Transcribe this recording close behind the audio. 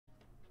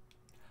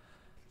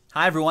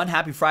Hi, everyone.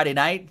 Happy Friday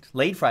night.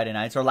 Late Friday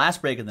night. It's our last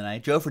break of the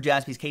night. Joe for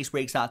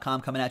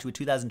JaspysCaseBreaks.com coming at you with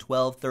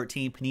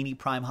 2012-13 Panini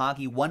Prime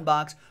Hockey. One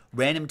box,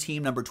 random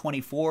team number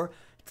 24.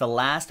 It's the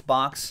last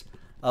box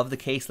of the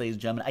case, ladies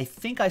and gentlemen. I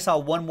think I saw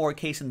one more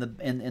case in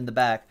the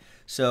back,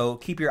 so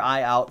keep your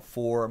eye out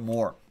for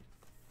more.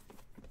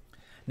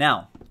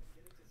 Now,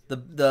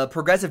 the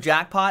Progressive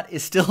Jackpot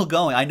is still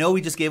going. I know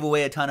we just gave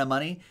away a ton of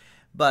money,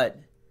 but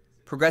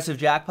Progressive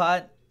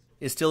Jackpot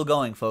is still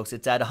going, folks.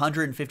 It's at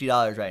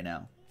 $150 right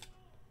now.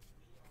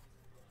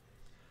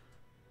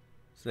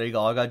 So there you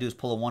go. All I got to do is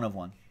pull a one of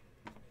one.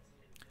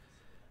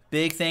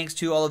 Big thanks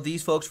to all of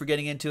these folks for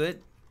getting into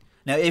it.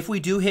 Now, if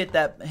we do hit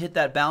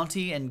that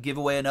bounty and give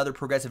away another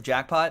Progressive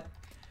Jackpot,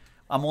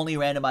 I'm only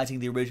randomizing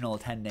the original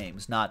 10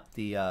 names, not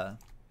the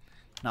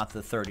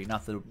 30,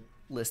 not the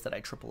list that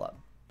I triple up.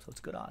 So it's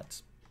good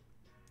odds.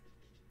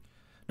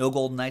 No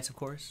Golden Knights, of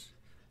course.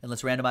 And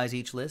let's randomize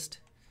each list.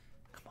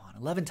 Come on,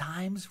 11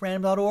 times,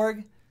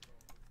 random.org?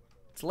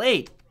 It's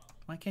late.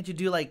 Why can't you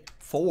do like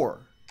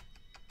 4?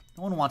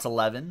 No one wants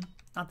 11.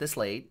 Not this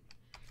late.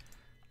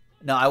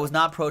 No, I was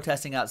not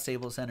protesting out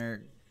Staples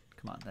Center.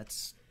 Come on,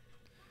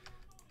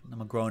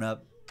 I'm a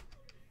grown-up.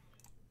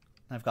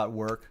 I've got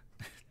work.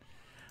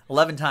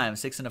 11 times,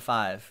 6 and a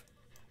 5.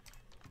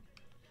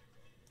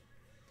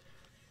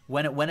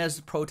 When has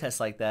a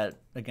protest like that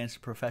against a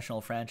professional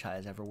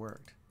franchise ever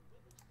worked?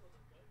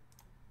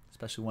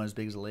 Especially one as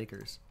big as the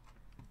Lakers.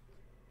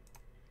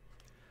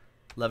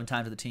 11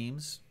 times of the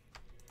teams.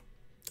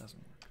 Doesn't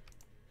work.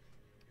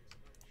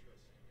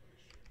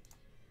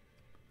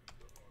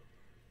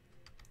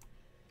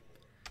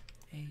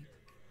 8,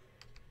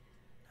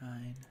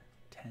 9,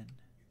 10,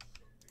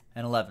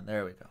 and 11.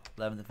 There we go.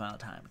 11th and final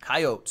time.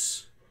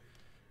 Coyotes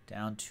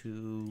down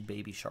to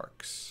Baby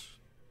Sharks.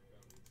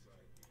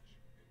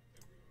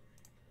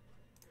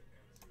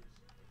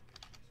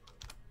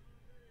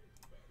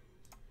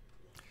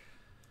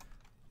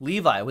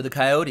 Levi with the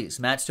Coyotes.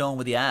 Matt Stone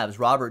with the Avs.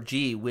 Robert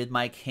G. with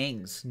my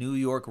Kings. New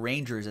York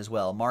Rangers as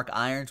well. Mark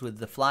Irons with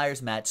the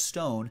Flyers. Matt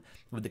Stone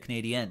with the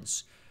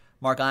Canadiens.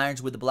 Mark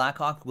Irons with the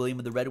Blackhawks. William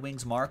with the Red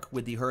Wings. Mark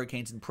with the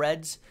Hurricanes and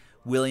Preds.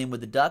 William with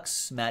the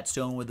Ducks. Matt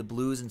Stone with the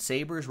Blues and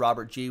Sabres.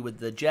 Robert G. with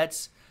the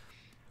Jets.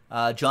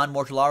 John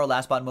Mortellaro,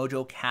 Last Spot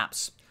Mojo,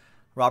 Caps.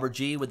 Robert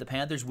G. with the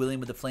Panthers. William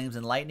with the Flames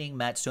and Lightning.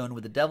 Matt Stone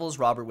with the Devils.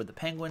 Robert with the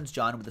Penguins.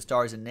 John with the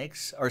Stars and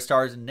Knicks.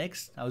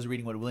 I was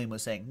reading what William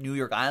was saying. New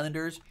York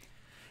Islanders.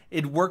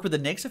 It worked with the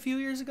Knicks a few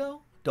years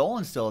ago.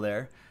 Dolan's still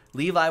there.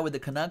 Levi with the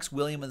Canucks.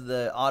 William with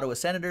the Ottawa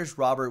Senators.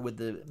 Robert with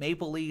the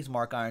Maple Leafs.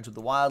 Mark Irons with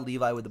the Wild.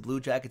 Levi with the Blue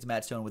Jackets.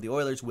 Matt Stone with the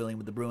Oilers. William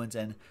with the Bruins.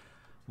 And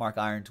Mark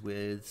Irons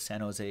with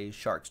San Jose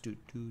Sharks.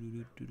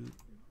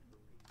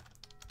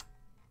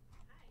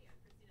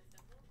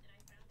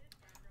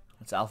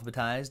 It's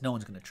alphabetized. No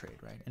one's going to trade,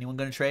 right? Anyone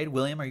going to trade?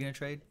 William, are you going to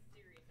trade?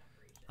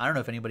 I don't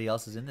know if anybody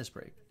else is in this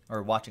break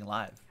or watching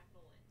live.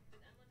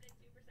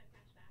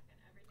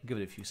 I'll give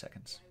it a few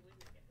seconds.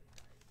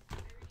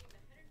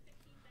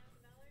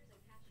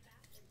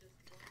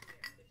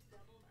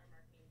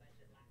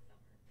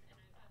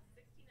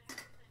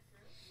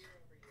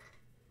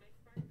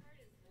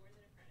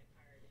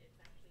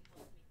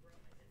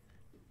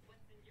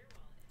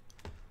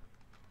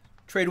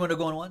 Trade window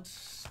going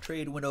once.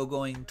 Trade window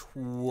going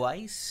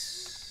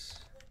twice.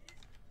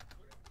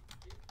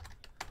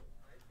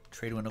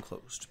 Trade window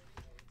closed.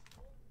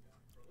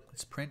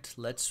 Let's print.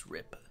 Let's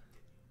rip.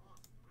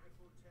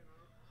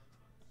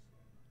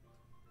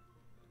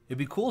 It'd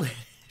be cool. It'd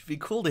be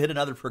cool to hit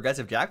another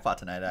Progressive Jackpot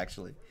tonight,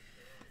 actually.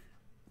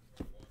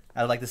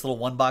 I like this little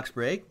one-box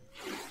break.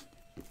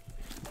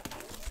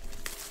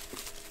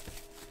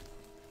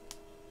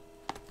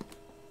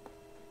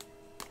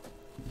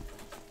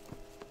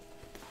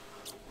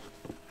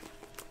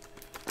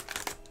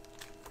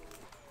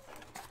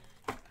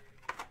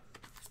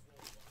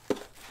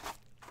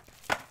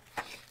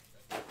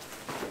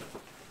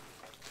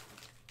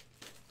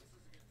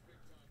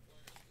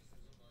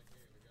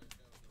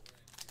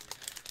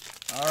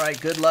 All right,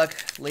 good luck,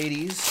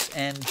 ladies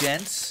and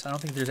gents. I don't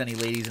think there's any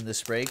ladies in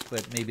this break,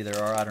 but maybe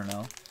there are. I don't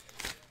know.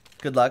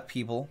 Good luck,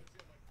 people.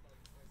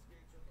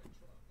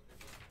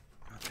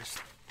 Oh, there's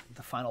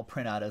the final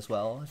printout as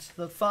well. It's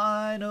the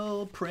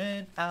final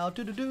printout.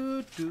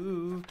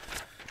 Do-do-do-do.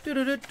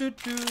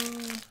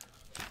 Do-do-do-do-do.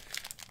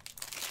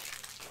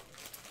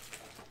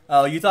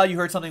 Oh, you thought you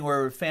heard something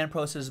where fan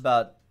post is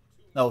about,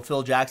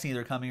 Phil Jackson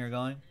either coming or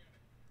going?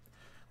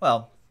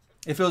 Well,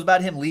 if it was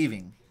about him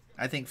leaving,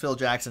 I think Phil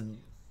Jackson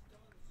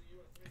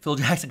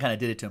kind of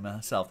did it to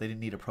himself. They didn't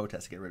need a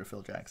protest to get rid of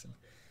Phil Jackson.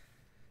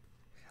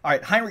 All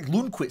right, Heinrich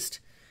Lundqvist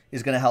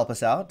is going to help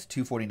us out,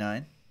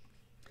 249.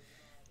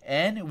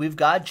 And we've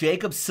got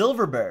Jacob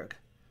Silverberg,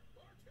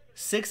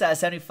 6 out of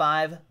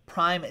 75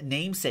 prime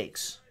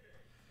namesakes.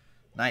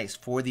 Nice,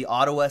 for the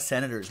Ottawa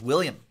Senators.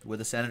 William with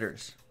the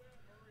Senators.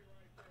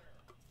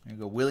 There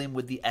you go, William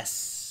with the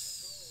S.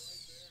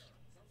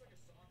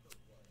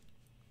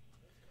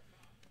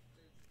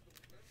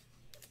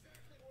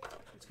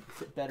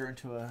 Fit better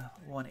into a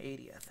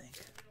 180, I think.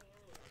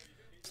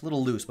 It's a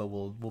little loose, but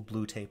we'll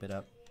blue tape it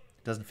up.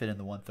 Doesn't fit in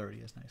the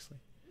 130 as nicely.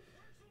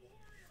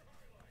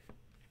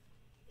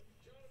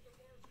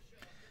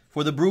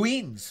 For the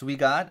Bruins, we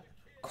got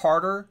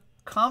Carter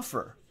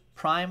Comfer,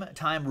 prime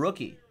time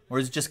rookie. Or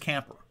is it just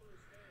Camper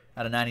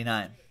out of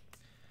 99?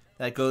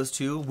 That goes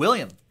to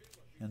William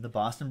and the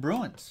Boston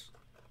Bruins.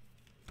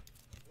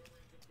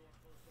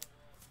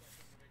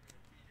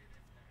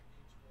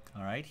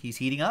 All right, he's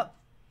heating up.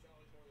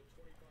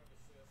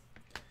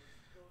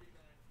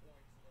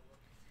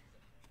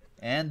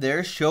 And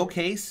there's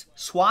showcase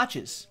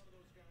swatches.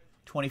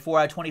 24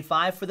 out of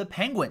 25 for the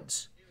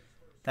Penguins.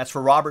 That's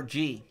for Robert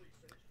G.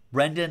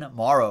 Brendan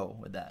Morrow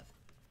with that.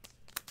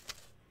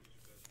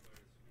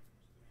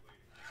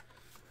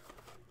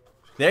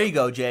 There you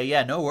go, Jay.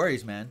 Yeah, no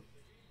worries, man.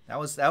 That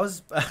was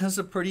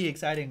a pretty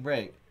exciting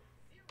break.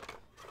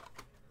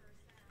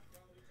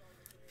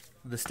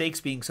 The stakes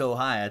being so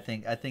high, I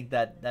think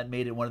that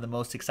made it one of the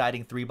most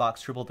exciting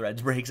 3-box triple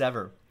threads breaks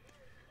ever.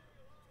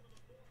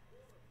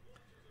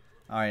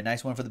 All right,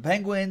 nice one for the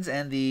Penguins,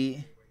 and the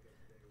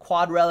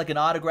quad relic and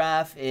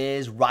autograph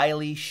is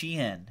Riley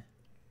Sheehan.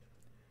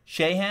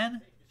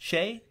 Sheehan?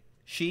 She?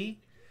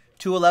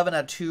 211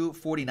 out of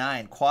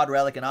 249. Quad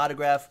relic and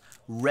autograph,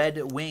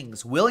 Red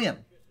Wings. William.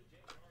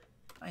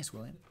 Nice,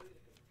 William.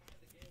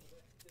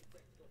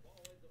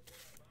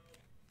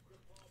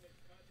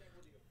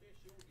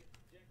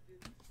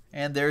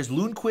 And there's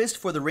Lundqvist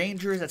for the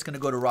Rangers. That's going to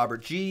go to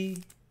Robert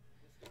G.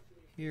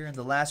 Here in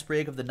the last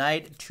break of the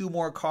night. 2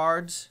 more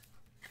cards.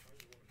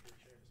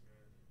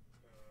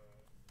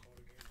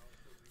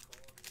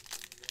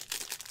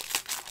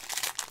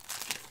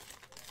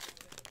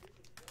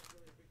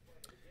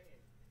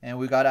 And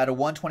we got out of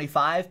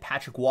 125,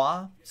 Patrick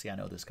Waugh. See, I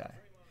know this guy.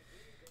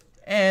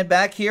 And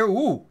back here,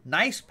 ooh,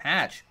 nice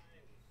patch.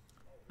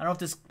 I don't know if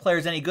this player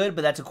is any good,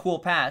 but that's a cool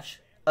patch.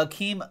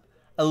 Akeem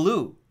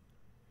Aliu.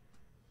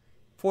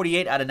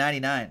 48 out of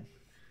 99.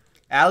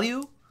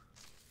 Aliu,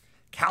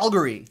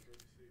 Calgary.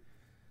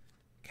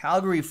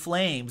 Calgary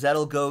Flames.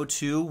 That'll go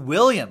to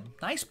William.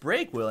 Nice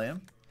break,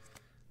 William.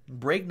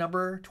 Break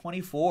number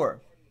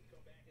 24.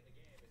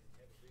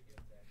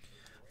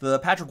 The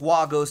Patrick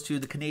Waugh goes to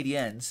the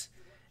Canadiens.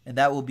 And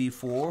that will be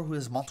for, who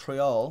is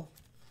Montreal?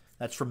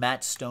 That's for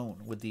Matt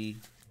Stone with the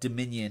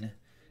Dominion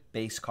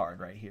base card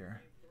right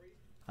here.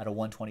 Out of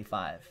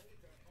 125.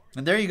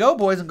 And there you go,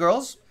 boys and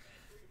girls.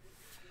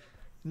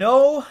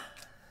 No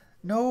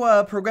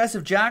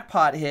progressive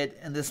jackpot hit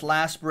in this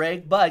last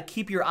break, but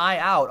keep your eye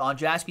out on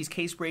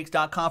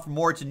jaspyscasebreaks.com for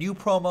more. It's a new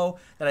promo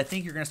that I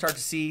think you're going to start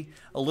to see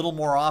a little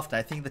more often.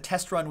 I think the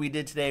test run we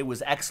did today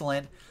was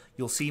excellent.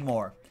 You'll see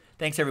more.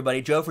 Thanks,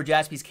 everybody. Joe for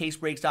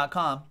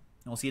jaspyscasebreaks.com, and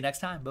we'll see you next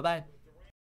time. Bye-bye.